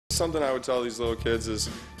something I would tell these little kids is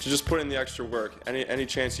to just put in the extra work. Any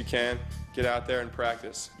chance you can, get out there and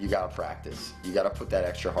practice. You gotta practice. You gotta put that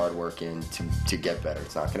extra hard work in to get better.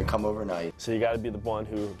 It's not gonna come overnight. So you gotta be the one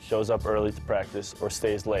who shows up early to practice or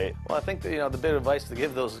stays late. Well, I think that, the bit of advice to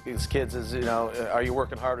give these kids is, are you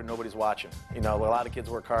working hard when nobody's watching? A lot of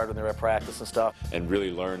kids work hard when they're at practice and stuff. And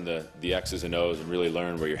really learn the X's and O's and really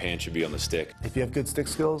learn where your hand should be on the stick. If you have good stick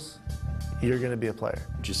skills, you're going to be a player.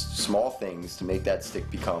 Just small things to make that stick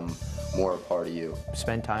become more a part of you.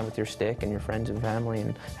 Spend time with your stick and your friends and family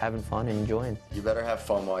and having fun and enjoying. You better have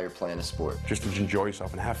fun while you're playing a sport. Just to enjoy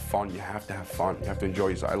yourself and have fun. You have to have fun. You have to enjoy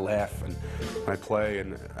yourself. I laugh and I play,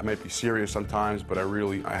 and I might be serious sometimes, but I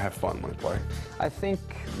have fun when I play. I think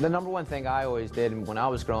the number one thing I always did when I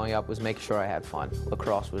was growing up was make sure I had fun.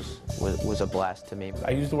 Lacrosse was a blast to me.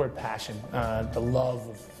 I use the word passion, the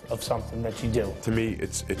love of something that you do. To me,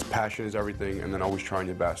 it's passion is everything, and then always trying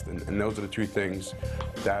your best. And those are the two things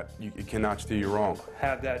that you cannot steer you wrong.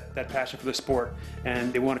 Have that passion for the sport,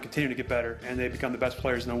 and they want to continue to get better, and they become the best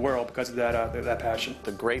players in the world because of that passion.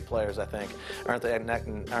 The great players, I think, aren't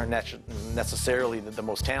necessarily the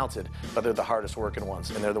most talented, but they're the hardest working ones,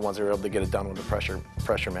 and they're the ones that are able to get it done when the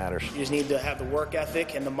pressure matters. You just need to have the work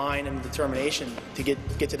ethic and the mind and determination to get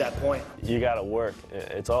to that point. You gotta work.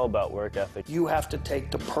 It's all about work ethic. You have to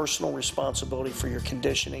take the personal responsibility for your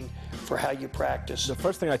conditioning, for how you practice. The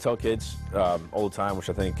first thing I tell kids all the time, which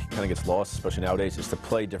I think kind of gets lost, especially nowadays, is to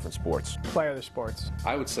play different sports. Play other sports.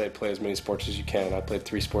 I would say play as many sports as you can. I played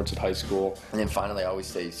 3 sports at high school. And then finally, I always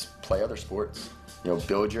say play other sports.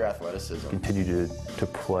 Build your athleticism. Continue to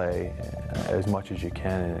play as much as you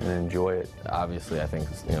can and enjoy it. Obviously, I think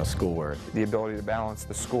schoolwork. The ability to balance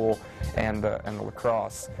the school and the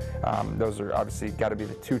lacrosse. Those are obviously got to be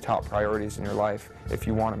the 2 top priorities in your life if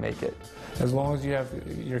you want to make it. As long as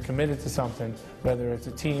you're committed to something, whether it's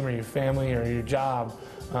a team or your family or your job,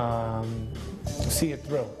 see it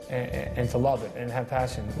through and to love it and have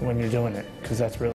passion when you're doing it, because that's really